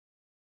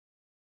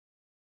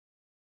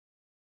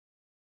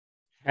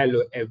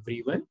Hello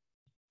everyone.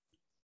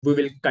 We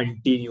will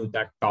continue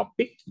the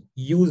topic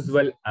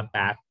usual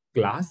ABAP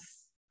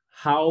class,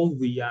 how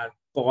we are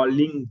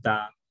calling the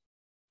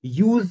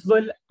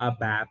usual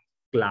ABAP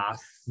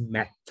class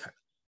method.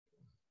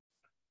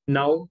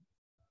 Now,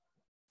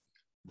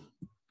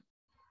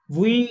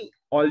 we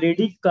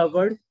already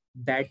covered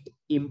that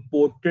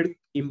importing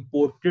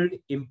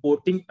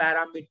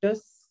parameters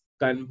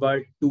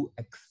convert to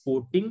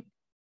exporting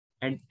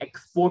and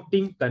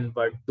exporting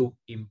convert to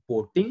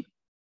importing,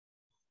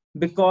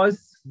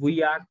 because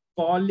we are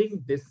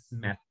calling this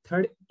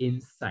method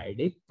inside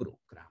a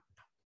program.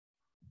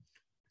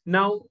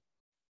 Now,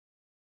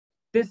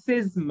 this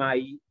is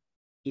my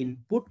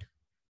input.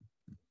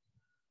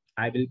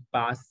 I will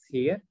pass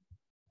here.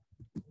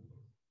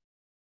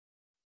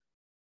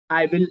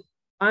 I will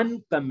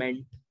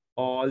uncomment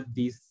all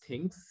these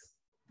things.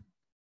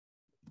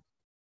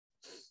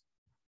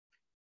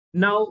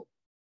 Now,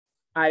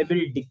 I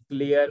will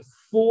declare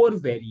 4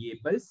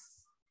 variables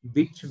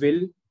which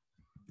will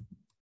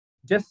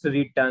just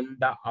return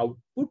the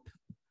output.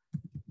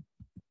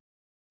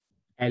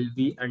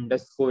 LV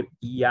underscore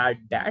ER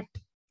dat,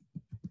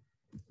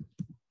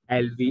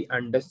 LV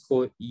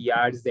underscore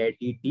ER ZET,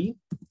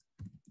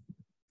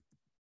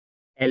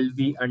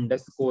 LV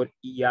underscore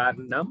ER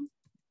num,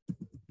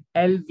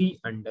 LV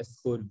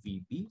underscore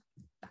VB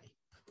type.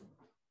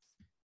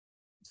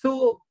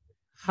 So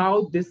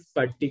how this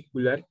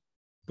particular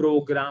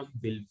program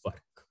will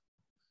work?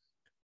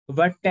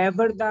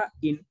 Whatever the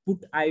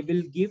input I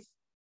will give,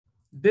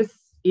 this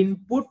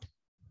input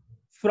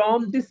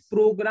from this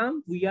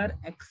program, we are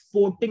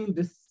exporting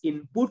this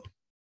input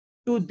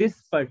to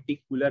this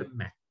particular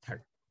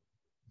method.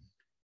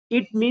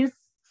 It means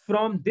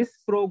from this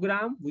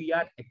program, we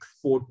are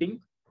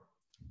exporting.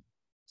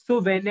 So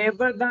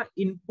whenever the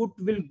input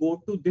will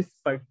go to this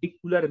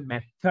particular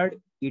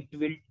method, it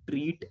will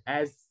treat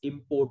as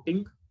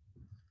importing.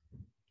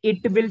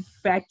 It will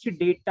fetch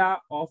data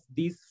of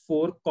these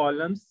 4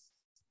 columns.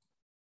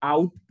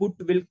 Output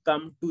will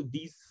come to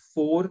these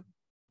 4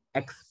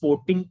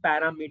 exporting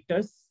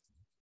parameters.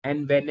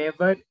 And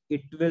whenever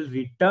it will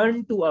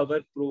return to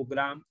our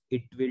program,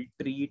 it will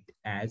treat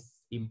as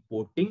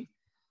importing.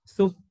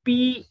 So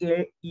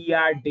PER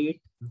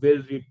date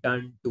will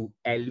return to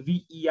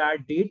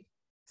LVER date.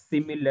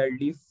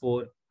 Similarly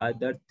for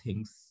other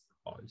things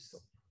also.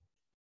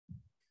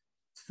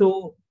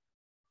 So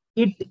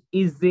it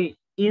is a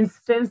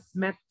instance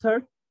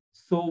method.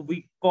 So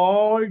we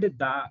called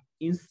the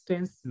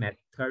instance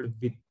method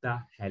with the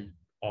help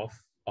of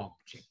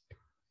object.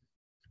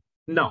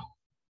 Now,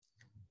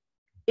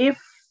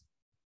 if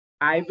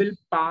I will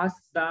pass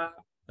the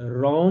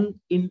wrong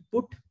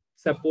input,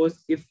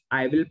 suppose if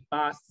I will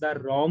pass the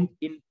wrong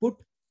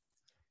input,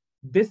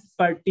 this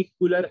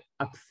particular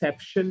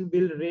exception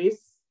will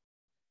raise.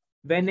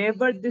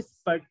 Whenever this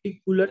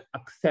particular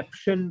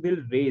exception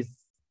will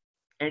raise,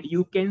 and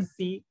you can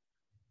see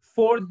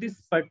for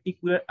this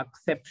particular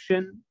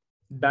exception,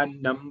 the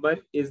number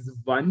is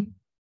 1.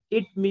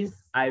 It means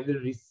I will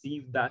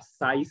receive the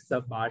size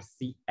sub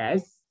RC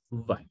as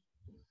 1.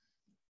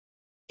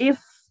 If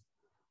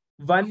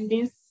 1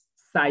 means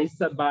size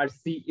sub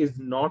RC is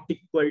not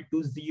equal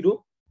to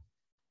 0,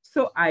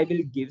 so I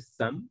will give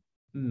some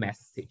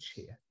message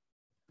here.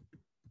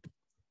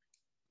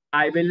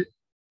 I will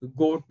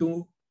go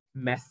to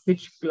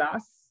message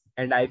class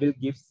and I will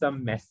give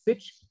some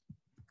message.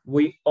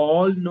 We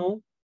all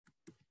know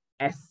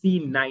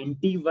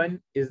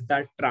SC91 is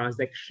the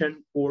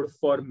transaction code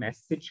for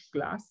message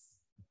class.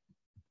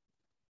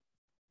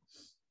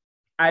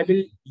 I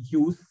will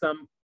use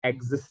some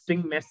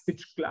existing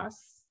message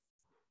class.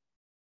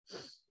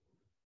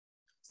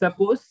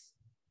 Suppose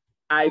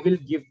I will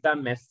give the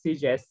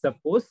message as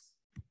suppose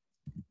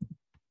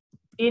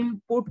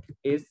input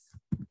is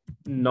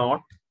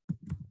not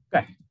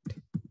correct.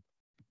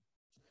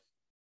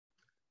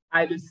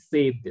 I will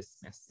save this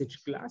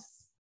message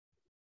class.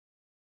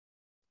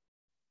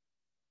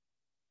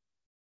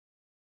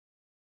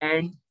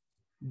 And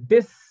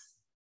this,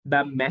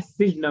 the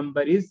message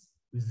number is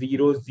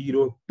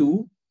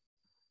 002.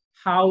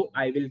 How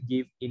I will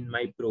give in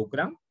my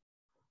program?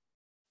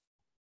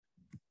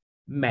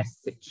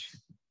 Message.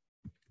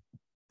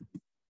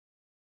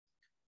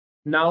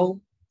 Now,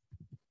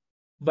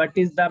 what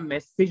is the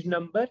message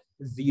number?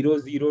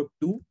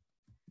 002.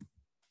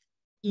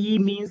 E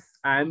means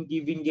I am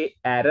giving a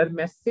error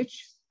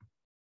message.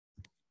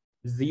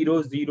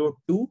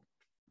 002.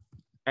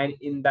 And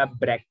in the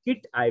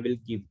bracket, I will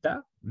give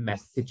the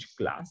message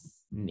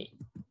class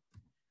name.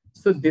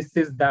 So this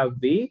is the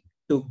way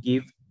to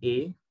give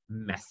a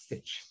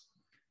message.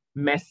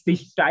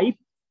 Message type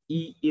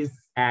E is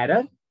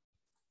error.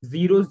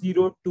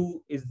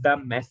 002 is the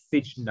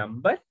message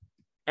number.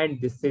 And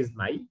this is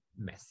my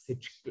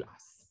message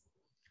class.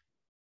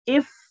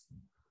 If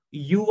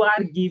you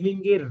are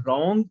giving a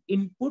wrong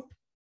input,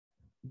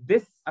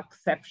 this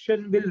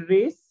exception will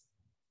raise.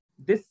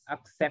 This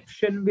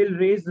exception will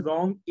raise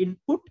wrong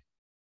input,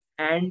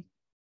 and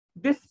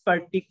this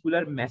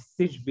particular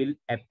message will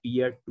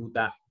appear to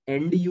the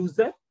end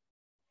user.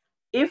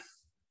 If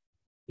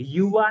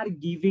you are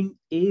giving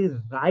a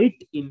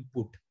right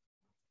input,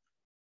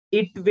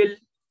 it will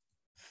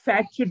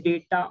fetch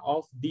data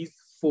of these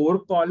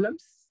 4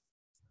 columns.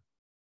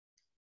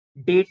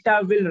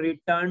 Data will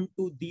return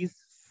to these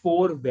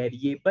 4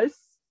 variables.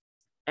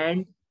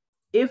 And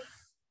if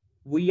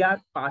we are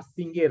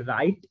passing a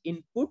right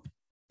input,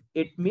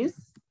 it means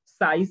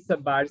size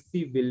sub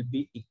RC will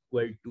be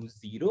equal to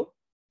 0.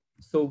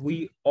 So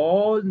we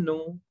all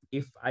know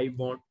if I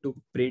want to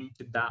print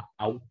the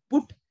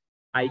output,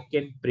 I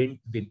can print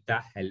with the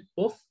help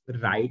of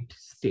right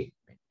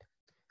statement.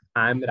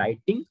 I'm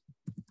writing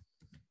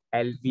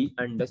LV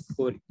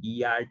underscore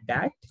ER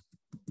dat.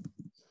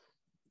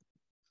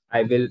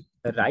 I will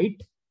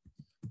write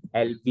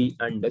LV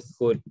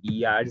underscore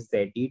ER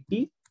ZET.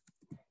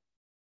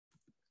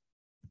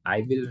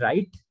 I will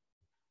write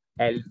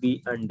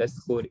LV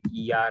underscore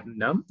ER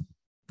num.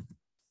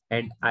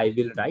 And I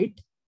will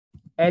write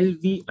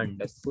LV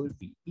underscore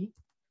VP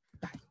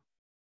type.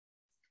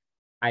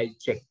 I'll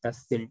check the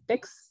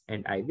syntax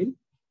and I will,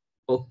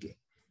 okay.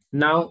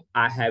 Now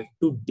I have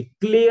to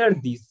declare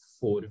these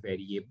 4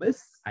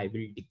 variables. I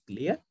will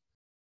declare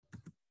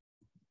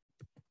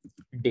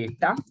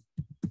data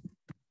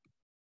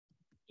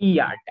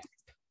ER dat,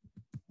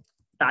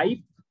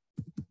 type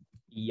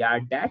ER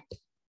dat.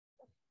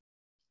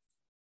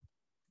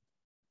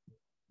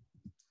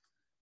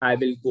 I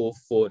will go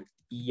for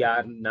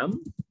ER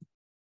num.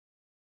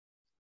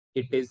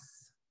 It is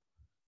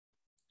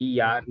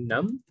ER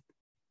num,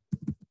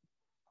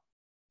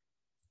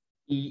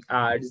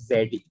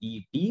 ERZET,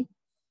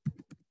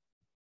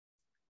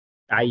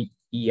 type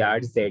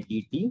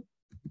ERZET,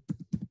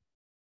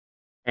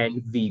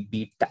 and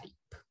VB type.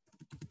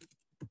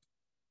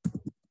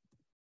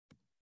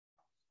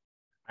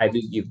 I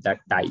will give the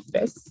type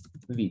as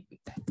VB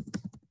type.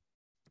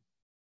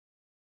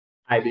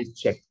 I will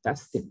check the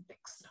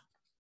syntax now.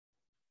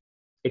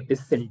 It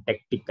is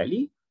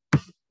syntactically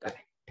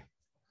correct.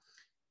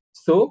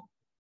 So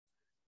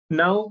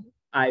now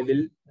I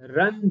will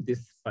run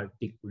this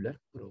particular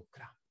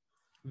program.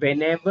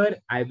 Whenever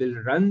I will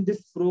run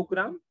this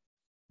program,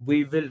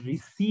 we will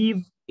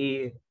receive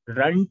a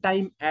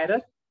runtime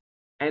error,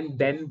 and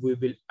then we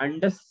will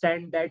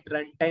understand that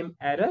runtime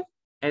error,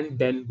 and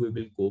then we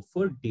will go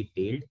for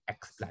detailed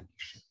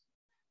explanation.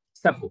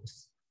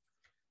 Suppose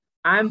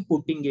I'm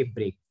putting a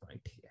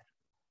breakpoint here.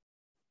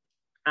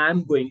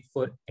 I'm going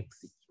for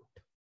execute.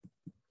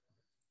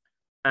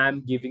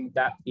 I'm giving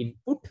the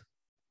input.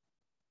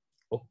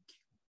 Okay.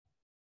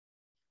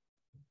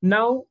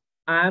 Now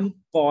I'm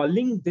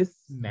calling this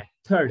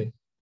method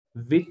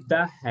with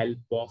the help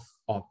of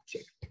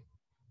object.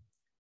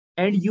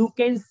 And you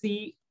can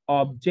see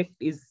object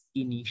is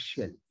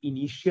initial.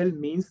 Initial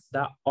means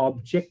the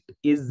object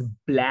is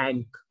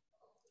blank.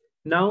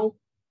 Now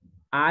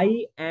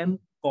I am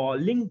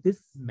calling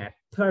this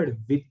method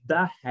with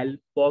the help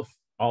of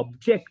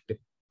object,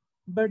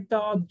 but the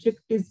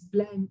object is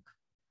blank.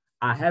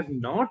 I have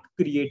not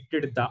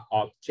created the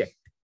object.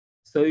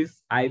 So if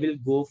I will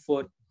go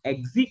for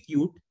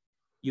execute,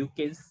 you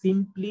can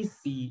simply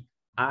see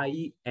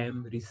I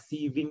am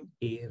receiving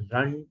a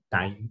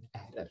runtime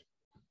error.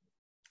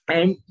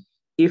 And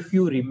if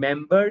you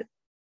remember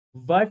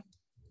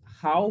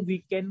how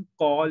we can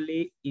call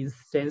a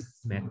instance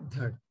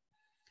method,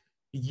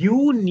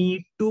 you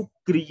need to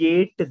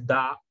create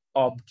the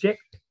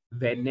object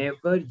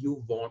whenever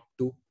you want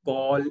to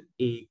call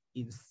a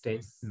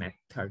instance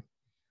method.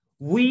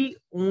 We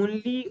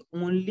only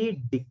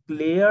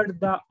declared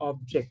the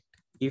object.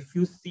 If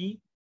you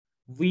see,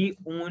 we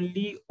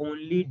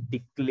only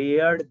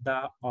declared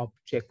the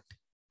object.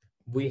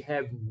 We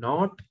have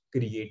not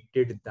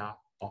created the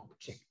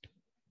object.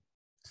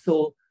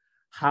 So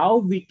how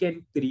we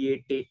can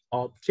create a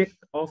object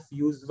of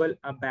usual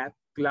ABAP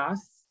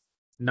class?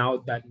 Now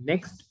the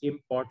next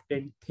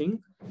important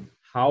thing,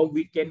 how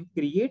we can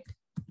create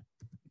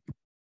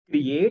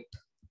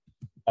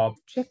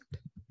object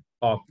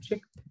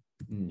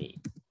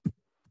name.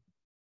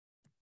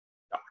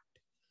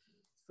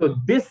 So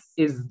this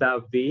is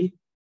the way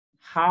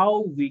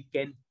how we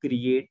can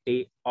create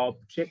a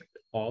object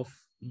of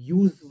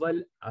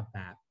usual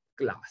ABAP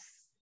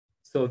class.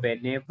 So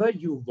whenever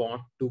you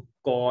want to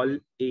call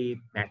a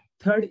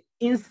method,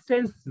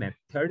 instance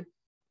method,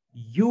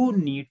 you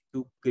need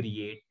to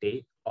create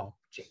a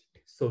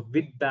object. So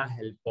with the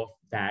help of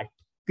that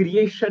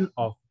creation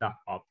of the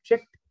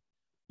object,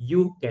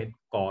 you can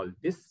call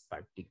this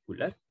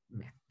particular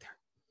method.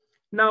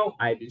 Now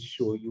I will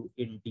show you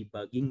in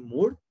debugging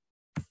mode.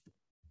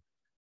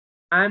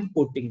 I'm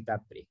putting the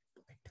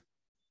breakpoint.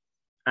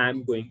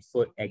 I'm going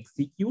for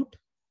execute.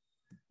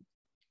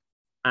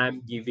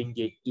 I'm giving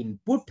a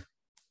input.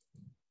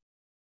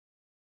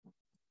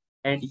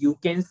 And you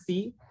can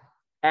see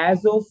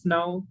as of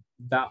now,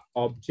 the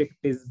object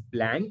is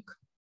blank.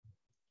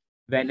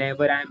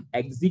 Whenever I'm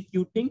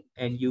executing,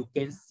 and you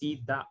can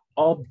see the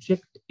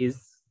object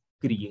is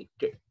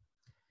created.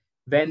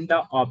 When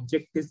the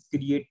object is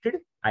created,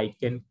 I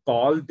can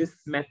call this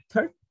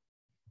method.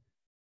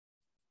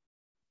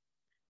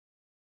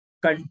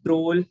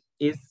 Control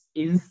is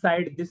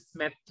inside this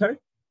method.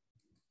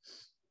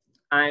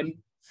 I'm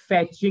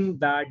fetching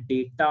the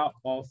data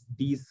of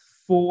these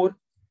 4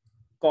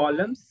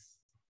 columns,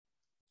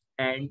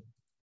 and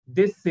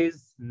this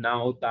is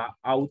now the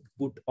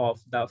output of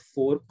the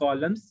 4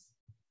 columns.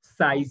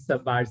 Size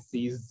sub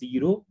RC is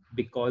 0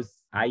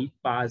 because I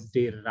passed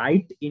a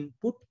right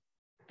input,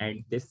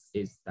 and this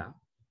is the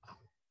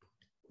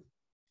output.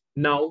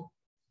 Now,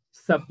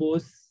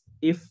 suppose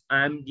if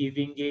I'm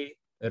giving a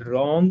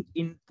wrong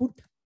input,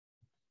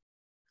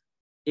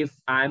 if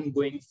I'm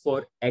going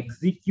for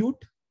execute,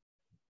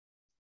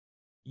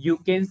 you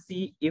can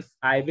see if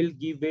I will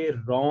give a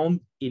wrong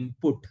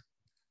input,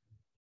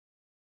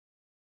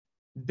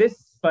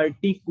 this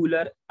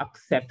particular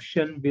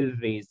exception will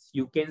raise.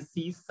 You can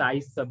see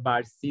size sub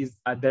RC is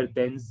other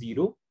than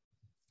 0.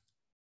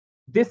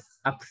 This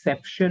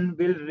exception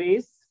will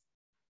raise.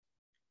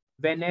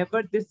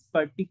 Whenever this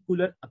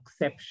particular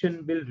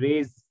exception will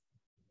raise,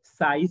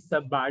 size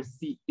sub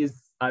RC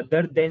is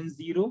other than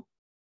 0,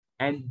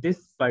 and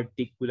this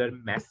particular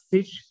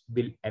message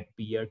will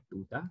appear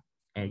to the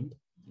end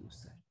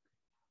user.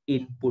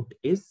 Input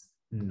is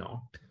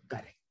not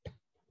correct.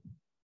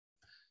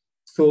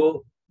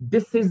 So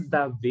this is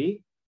the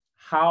way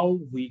how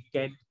we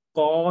can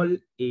call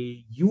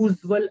a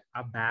usual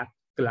ABAP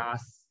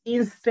class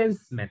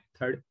instance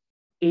method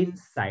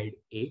inside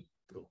a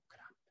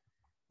program.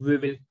 We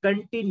will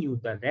continue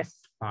the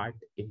rest part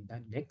in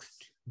the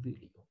next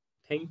video.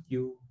 Thank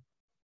you.